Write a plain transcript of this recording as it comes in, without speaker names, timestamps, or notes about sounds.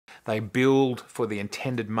They build for the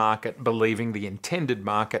intended market, believing the intended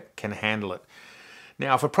market can handle it.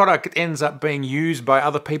 Now, if a product ends up being used by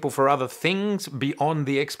other people for other things beyond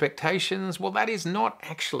the expectations, well, that is not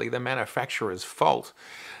actually the manufacturer's fault.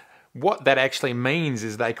 What that actually means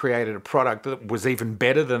is they created a product that was even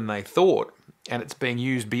better than they thought, and it's being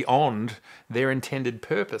used beyond their intended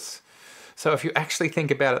purpose. So if you actually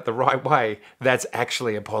think about it the right way, that's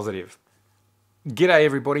actually a positive. G'day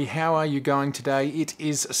everybody, how are you going today? It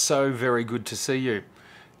is so very good to see you.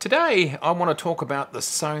 Today I want to talk about the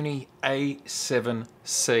Sony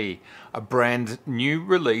A7C, a brand new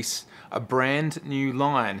release, a brand new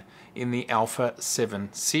line in the Alpha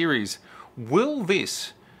 7 series. Will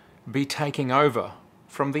this be taking over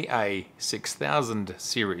from the A6000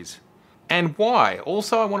 series? And why?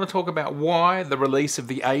 Also, I want to talk about why the release of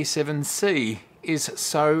the A7C is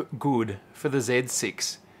so good for the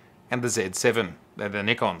Z6 and the Z7. They're the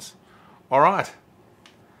Nikons. Alright,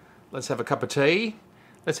 let's have a cup of tea.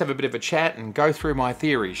 Let's have a bit of a chat and go through my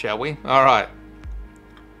theory, shall we? Alright.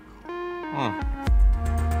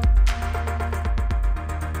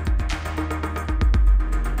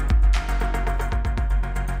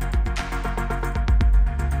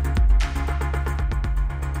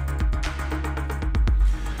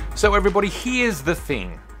 So everybody, here's the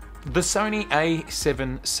thing. The Sony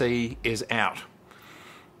A7C is out.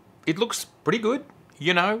 It looks pretty good,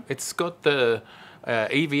 you know. It's got the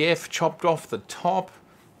EVF chopped off the top.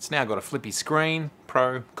 It's now got a flippy screen,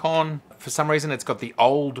 pro, con. For some reason it's got the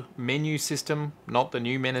old menu system, not the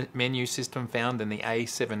new menu system found in the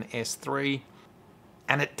A7S III.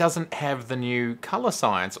 And it doesn't have the new color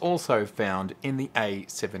science also found in the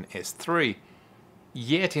A7S III.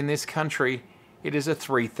 Yet in this country, it is a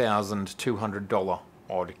 $3,200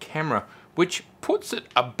 odd camera, which puts it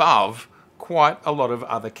above quite a lot of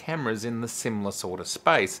other cameras in the similar sort of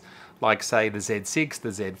space, like say the Z6, the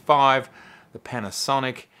Z5, the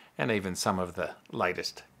Panasonic, and even some of the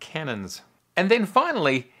latest Canons. And then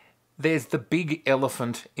finally, there's the big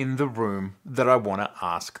elephant in the room that I want to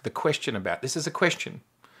ask the question about. This is a question,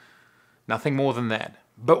 nothing more than that.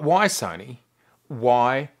 But why Sony?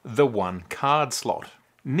 Why the one card slot?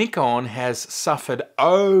 Nikon has suffered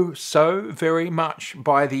oh so very much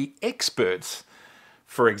by the experts,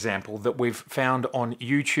 for example, that we've found on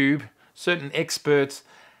YouTube. Certain experts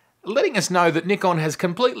letting us know that Nikon has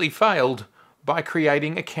completely failed by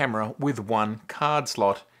creating a camera with one card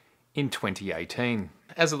slot in 2018.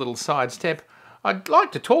 As a little sidestep, I'd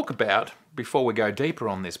like to talk about, before we go deeper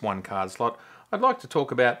on this one card slot, I'd like to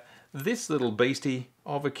talk about this little beastie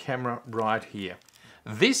of a camera right here.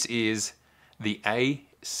 This is the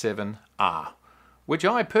A7R, which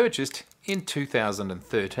I purchased in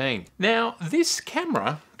 2013. Now, this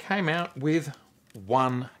camera came out with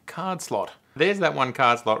one card slot. There's that one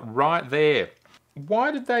card slot right there.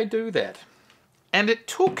 Why did they do that? And it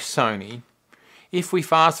took Sony, if we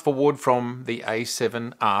fast forward from the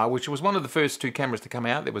A7R, which was one of the first two cameras to come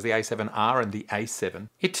out, there was the A7R and the A7.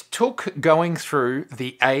 It took going through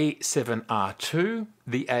the A7R2,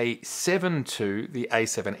 the A7 II, the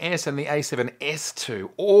A7S and the A7S II.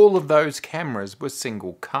 All of those cameras were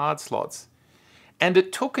single card slots. And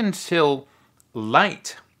it took until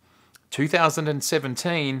late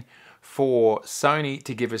 2017 for Sony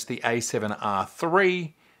to give us the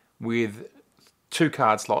A7R3 with two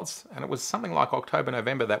card slots, and it was something like October,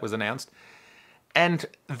 November that was announced, and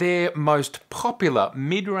their most popular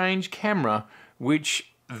mid-range camera,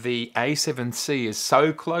 which the A7C is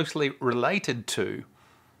so closely related to,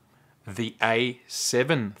 the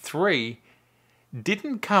A7 III,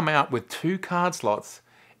 didn't come out with two card slots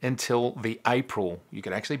until the April. You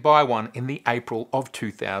could actually buy one in the April of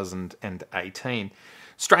 2018.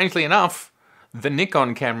 Strangely enough, the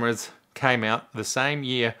Nikon cameras came out the same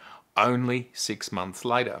year, only 6 months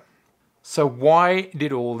later. So why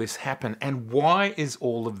did all this happen, and why is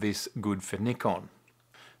all of this good for Nikon?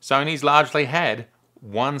 Sony's largely had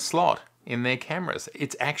one slot in their cameras.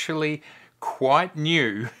 It's actually quite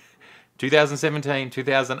new, 2017,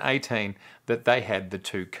 2018, that they had the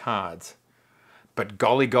two cards. But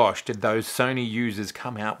golly gosh, did those Sony users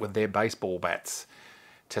come out with their baseball bats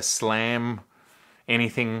to slam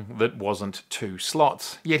anything that wasn't two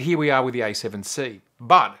slots. Yet here we are with the A7C.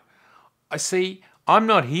 But I see, I'm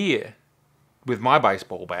not here with my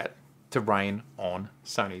baseball bat to rain on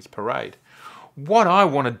Sony's parade. What I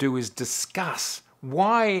want to do is discuss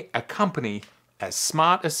why a company as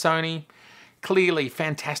smart as Sony, clearly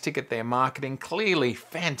fantastic at their marketing, clearly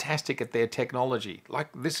fantastic at their technology. Like,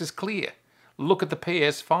 this is clear. Look at the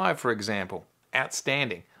PS5, for example.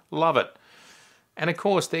 Outstanding. Love it. And of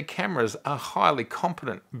course, their cameras are highly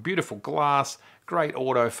competent. Beautiful glass, great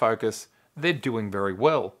autofocus. They're doing very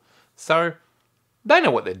well. So they know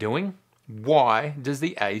what they're doing. Why does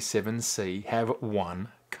the A7C have one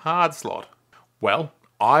card slot? Well,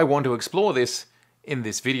 I want to explore this in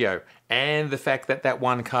this video, and the fact that that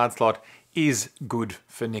one card slot is good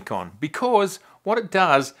for Nikon, because what it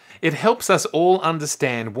does, it helps us all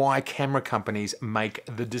understand why camera companies make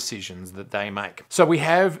the decisions that they make. So we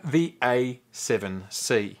have the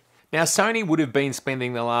A7C. Now, Sony would have been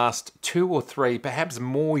spending the last 2 or 3, perhaps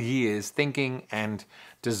more years thinking and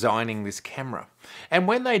designing this camera. And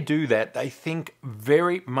when they do that, they think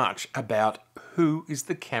very much about who is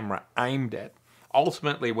the camera aimed at.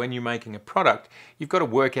 Ultimately, when you're making a product, you've got to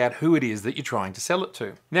work out who it is that you're trying to sell it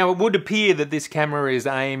to. Now, it would appear that this camera is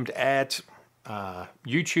aimed at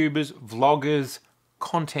YouTubers, vloggers,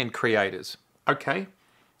 content creators. Okay,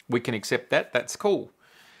 we can accept that, that's cool.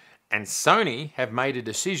 And Sony have made a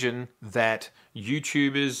decision that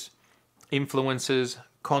YouTubers, influencers,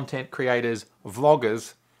 content creators,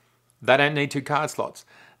 vloggers, they don't need 2 card slots.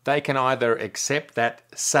 They can either accept that,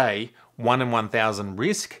 say, 1 in 1,000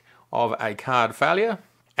 risk of a card failure,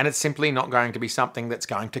 and it's simply not going to be something that's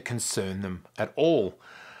going to concern them at all.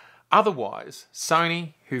 Otherwise,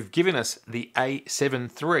 Sony, who've given us the A7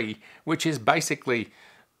 III, which has basically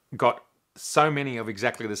got so many of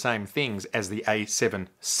exactly the same things as the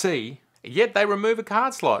A7C, yet they remove a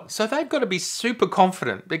card slot. So they've got to be super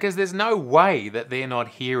confident, because there's no way that they're not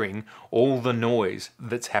hearing all the noise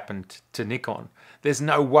that's happened to Nikon. There's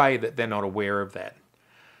no way that they're not aware of that.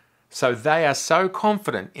 So they are so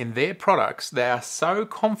confident in their products, they are so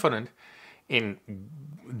confident in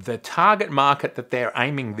the target market that they're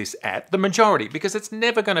aiming this at, the majority, because it's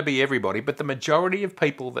never going to be everybody, but the majority of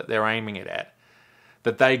people that they're aiming it at,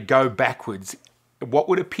 that they go backwards, what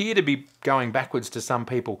would appear to be going backwards to some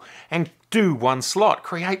people, and do one slot,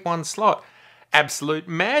 create one slot. Absolute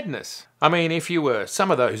madness. I mean, if you were some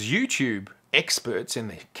of those YouTube experts in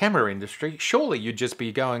the camera industry, surely you'd just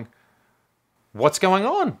be going, what's going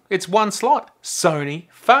on? It's one slot. Sony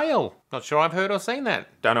fail. Not sure I've heard or seen that.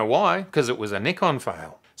 Don't know why, because it was a Nikon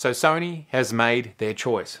fail. So Sony has made their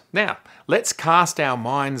choice. Now, let's cast our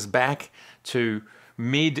minds back to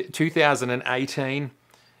mid-2018.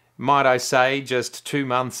 Might I say, just 2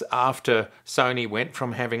 months after Sony went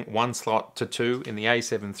from having 1 slot to 2 in the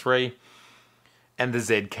A7 III, and the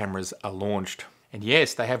Z cameras are launched. And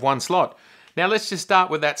yes, they have 1 slot. Now let's just start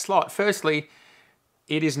with that slot. Firstly,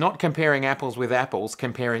 it is not comparing apples with apples,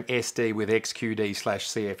 comparing SD with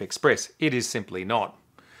XQD/CF Express. It is simply not.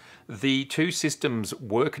 The 2 systems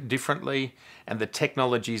work differently, and the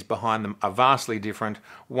technologies behind them are vastly different.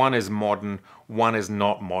 One is modern, one is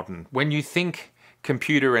not modern. When you think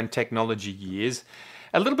computer and technology years,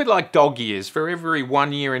 a little bit like dog years. For every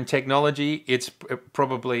 1 year in technology, it's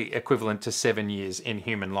probably equivalent to 7 years in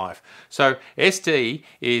human life. So SD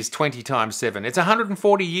is 20 times 7. It's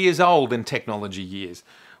 140 years old in technology years,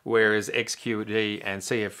 whereas XQD and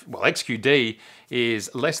CF, well, XQD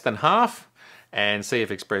is less than half, and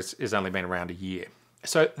CF Express has only been around a year.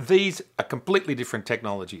 So these are completely different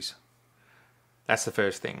technologies. That's the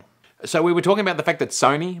first thing. So we were talking about the fact that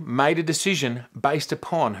Sony made a decision based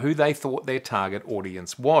upon who they thought their target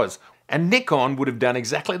audience was. And Nikon would have done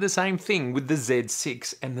exactly the same thing with the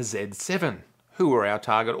Z6 and the Z7. Who were our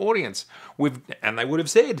target audience? And they would have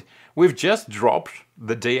said, we've just dropped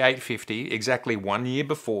the D850 exactly 1 year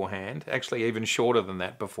beforehand, actually even shorter than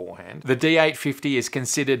that beforehand. The D850 is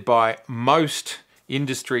considered by most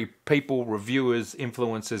industry people, reviewers,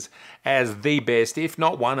 influencers, as the best, if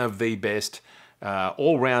not one of the best,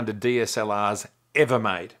 all-rounded DSLRs ever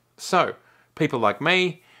made. So, people like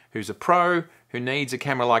me, who's a pro, who needs a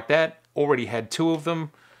camera like that, already had 2 of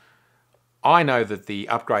them. I know that the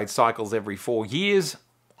upgrade cycles every 4 years.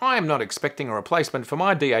 I am not expecting a replacement for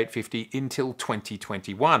my D850 until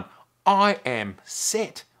 2021. I am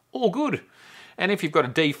set. All good. And if you've got a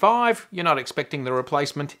D5, you're not expecting the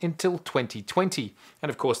replacement until 2020. And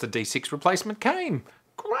of course the D6 replacement came.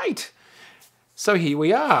 Great. So here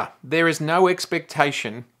we are. There is no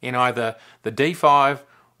expectation in either the D5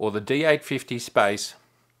 or the D850 space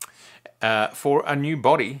for a new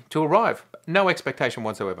body to arrive. No expectation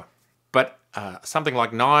whatsoever. But something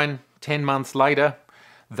like 9-10 months later,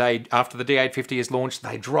 after the D850 is launched,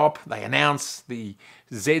 they announce the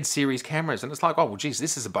Z series cameras. And it's like, oh, well, geez,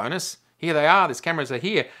 this is a bonus. Here they are, these cameras are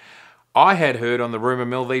here. I had heard on the rumour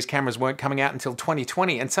mill these cameras weren't coming out until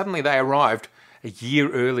 2020, and suddenly they arrived a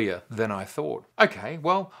year earlier than I thought. Okay,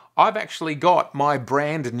 well, I've actually got my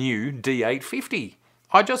brand new D850.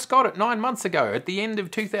 I just got it 9 months ago at the end of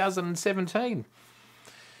 2017.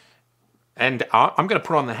 And I'm going to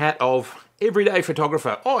put on the hat of everyday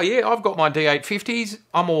photographer. Oh yeah, I've got my D850s,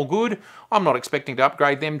 I'm all good. I'm not expecting to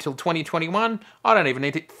upgrade them till 2021. I don't even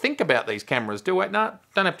need to think about these cameras, do I? No,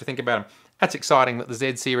 don't have to think about them. That's exciting that the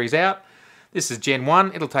Z series out. This is Gen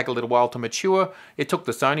 1, it'll take a little while to mature. It took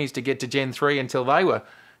the Sonys to get to Gen 3 until they were,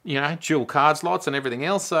 you know, dual card slots and everything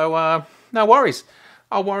else, so no worries.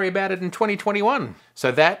 I'll worry about it in 2021.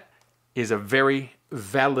 So that is a very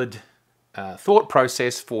valid thought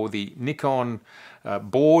process for the Nikon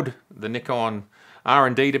board, the Nikon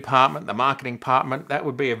R&D department, the marketing department. That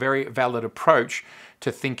would be a very valid approach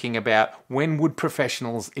to thinking about when would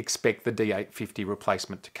professionals expect the D850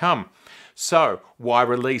 replacement to come. So why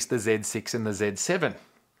release the Z6 and the Z7?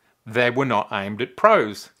 They were not aimed at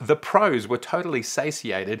pros. The pros were totally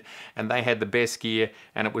satiated and they had the best gear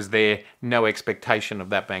and it was there, no expectation of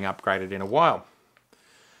that being upgraded in a while.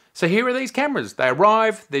 So here are these cameras. They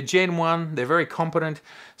arrive, they're Gen 1, they're very competent.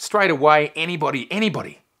 Straight away, anybody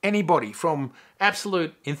from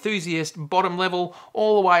absolute enthusiast, bottom level,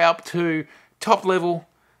 all the way up to top level,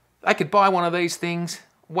 they could buy one of these things,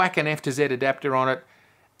 whack an F to Z adapter on it,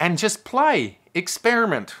 and just play,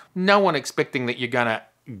 experiment. No one expecting that you're gonna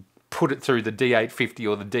put it through the D850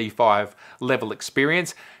 or the D5 level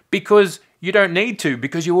experience, because you don't need to,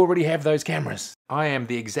 because you already have those cameras. I am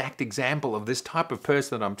the exact example of this type of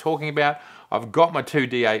person that I'm talking about. I've got my two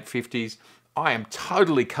D850s. I am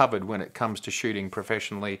totally covered when it comes to shooting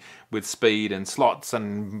professionally with speed and slots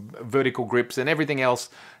and vertical grips and everything else.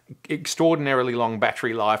 Extraordinarily long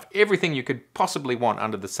battery life. Everything you could possibly want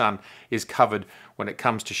under the sun is covered when it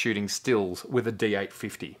comes to shooting stills with a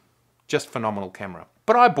D850. Just phenomenal camera.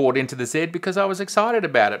 But I bought into the Z because I was excited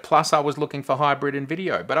about it. Plus I was looking for hybrid and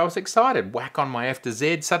video, but I was excited. Whack on my F to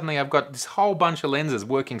Z, suddenly I've got this whole bunch of lenses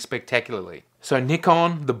working spectacularly. So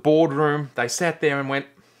Nikon, the boardroom, they sat there and went,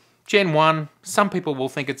 Gen 1, some people will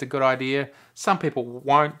think it's a good idea, some people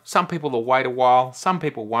won't, some people will wait a while, some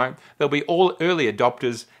people won't. There'll be all early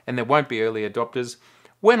adopters and there won't be early adopters.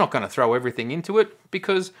 We're not going to throw everything into it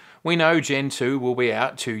because we know Gen 2 will be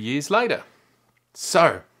out 2 years later.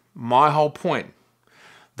 So, my whole point,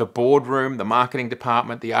 the boardroom, the marketing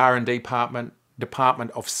department, the R&D department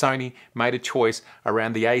of Sony made a choice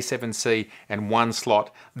around the A7C and one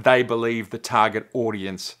slot. They believe the target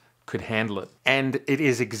audience could handle it. And it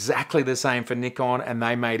is exactly the same for Nikon, and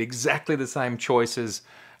they made exactly the same choices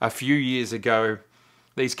a few years ago.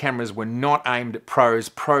 These cameras were not aimed at pros.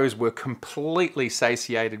 Pros were completely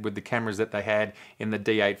satiated with the cameras that they had in the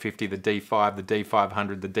D850, the D5, the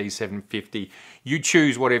D500, the D750. You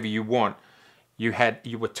choose whatever you want. You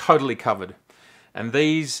were totally covered. And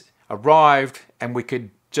these arrived and we could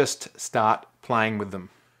just start playing with them.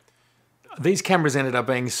 These cameras ended up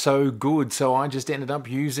being so good, so I just ended up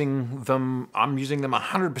using them. I'm using them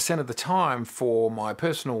 100% of the time for my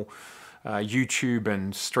personal YouTube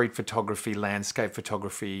and street photography, landscape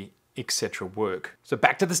photography, etc. work. So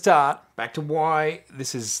back to the start, back to why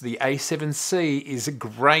this is the A7C is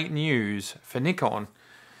great news for Nikon,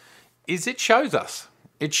 is it shows us.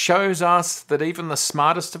 It shows us that even the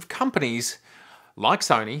smartest of companies, like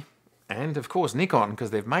Sony, and of course Nikon,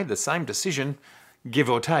 because they've made the same decision, give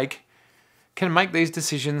or take, can make these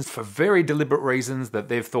decisions for very deliberate reasons that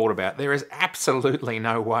they've thought about. There is absolutely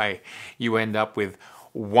no way you end up with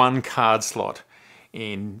one card slot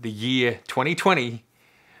in the year 2020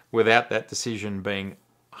 without that decision being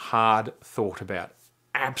hard thought about.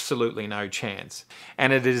 Absolutely no chance.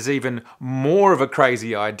 And it is even more of a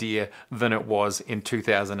crazy idea than it was in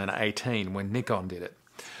 2018 when Nikon did it.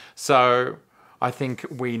 So I think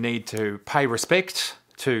we need to pay respect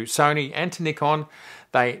to Sony and to Nikon.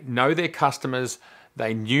 They know their customers,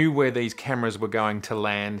 they knew where these cameras were going to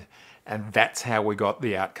land, and that's how we got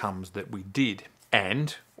the outcomes that we did.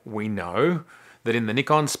 And we know that in the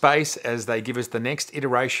Nikon space, as they give us the next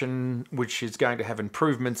iteration, which is going to have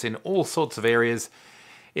improvements in all sorts of areas,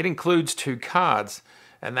 it includes two cards.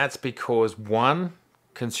 And that's because, one,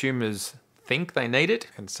 consumers think they need it,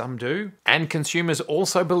 and some do, and consumers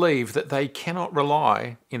also believe that they cannot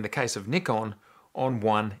rely, in the case of Nikon, on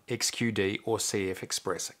one XQD or CF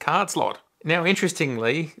Express card slot. Now,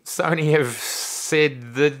 interestingly, Sony have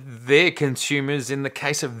said that their consumers, in the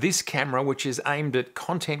case of this camera, which is aimed at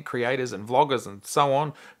content creators and vloggers and so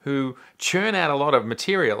on, who churn out a lot of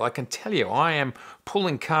material, I can tell you, I am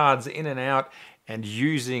pulling cards in and out and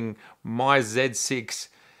using my Z6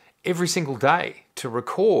 every single day to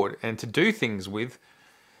record and to do things with.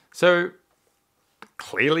 So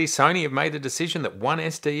clearly Sony have made the decision that one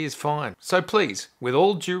SD is fine. So please, with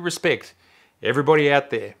all due respect, everybody out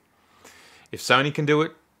there, if Sony can do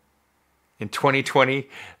it in 2020,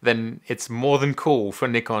 then it's more than cool for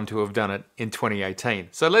Nikon to have done it in 2018.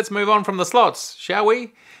 So let's move on from the slots, shall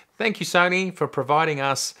we? Thank you, Sony, for providing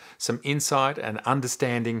us some insight and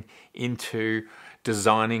understanding into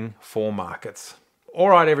designing for markets. All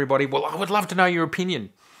right, everybody. Well, I would love to know your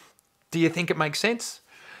opinion. Do you think it makes sense?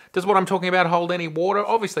 Does what I'm talking about hold any water?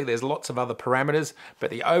 Obviously, there's lots of other parameters,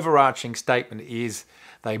 but the overarching statement is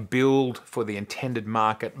they build for the intended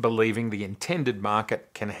market, believing the intended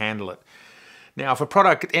market can handle it. Now, if a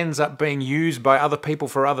product ends up being used by other people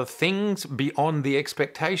for other things beyond the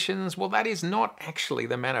expectations, well, that is not actually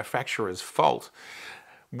the manufacturer's fault.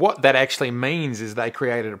 What that actually means is they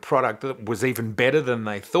created a product that was even better than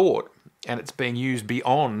they thought, and it's being used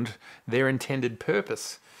beyond their intended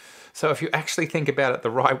purpose. So if you actually think about it the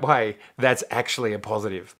right way, that's actually a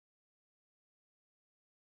positive.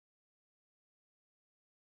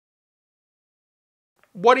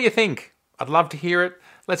 What do you think? I'd love to hear it.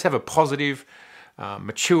 Let's have a positive,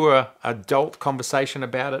 mature, adult conversation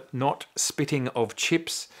about it, not spitting of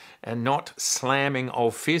chips and not slamming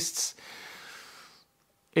of fists.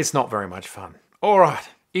 It's not very much fun. All right,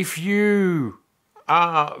 if you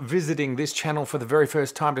are visiting this channel for the very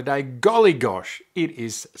first time today, golly gosh, it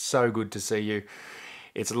is so good to see you.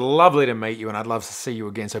 It's lovely to meet you, and I'd love to see you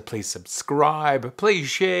again, so please subscribe. Please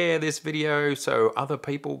share this video so other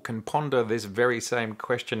people can ponder this very same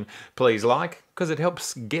question. Please like, because it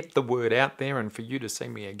helps get the word out there and for you to see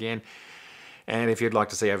me again. And if you'd like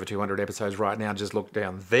to see over 200 episodes right now, just look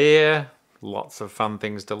down there. Lots of fun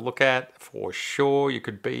things to look at, for sure. You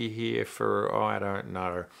could be here for, I don't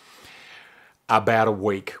know, about a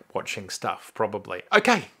week watching stuff, probably.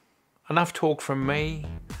 Okay, enough talk from me.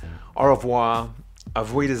 Au revoir,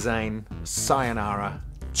 auf Wiedersehen, sayonara,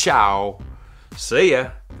 ciao, see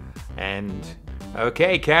ya, and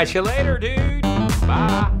okay, catch you later, dude.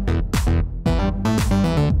 Bye.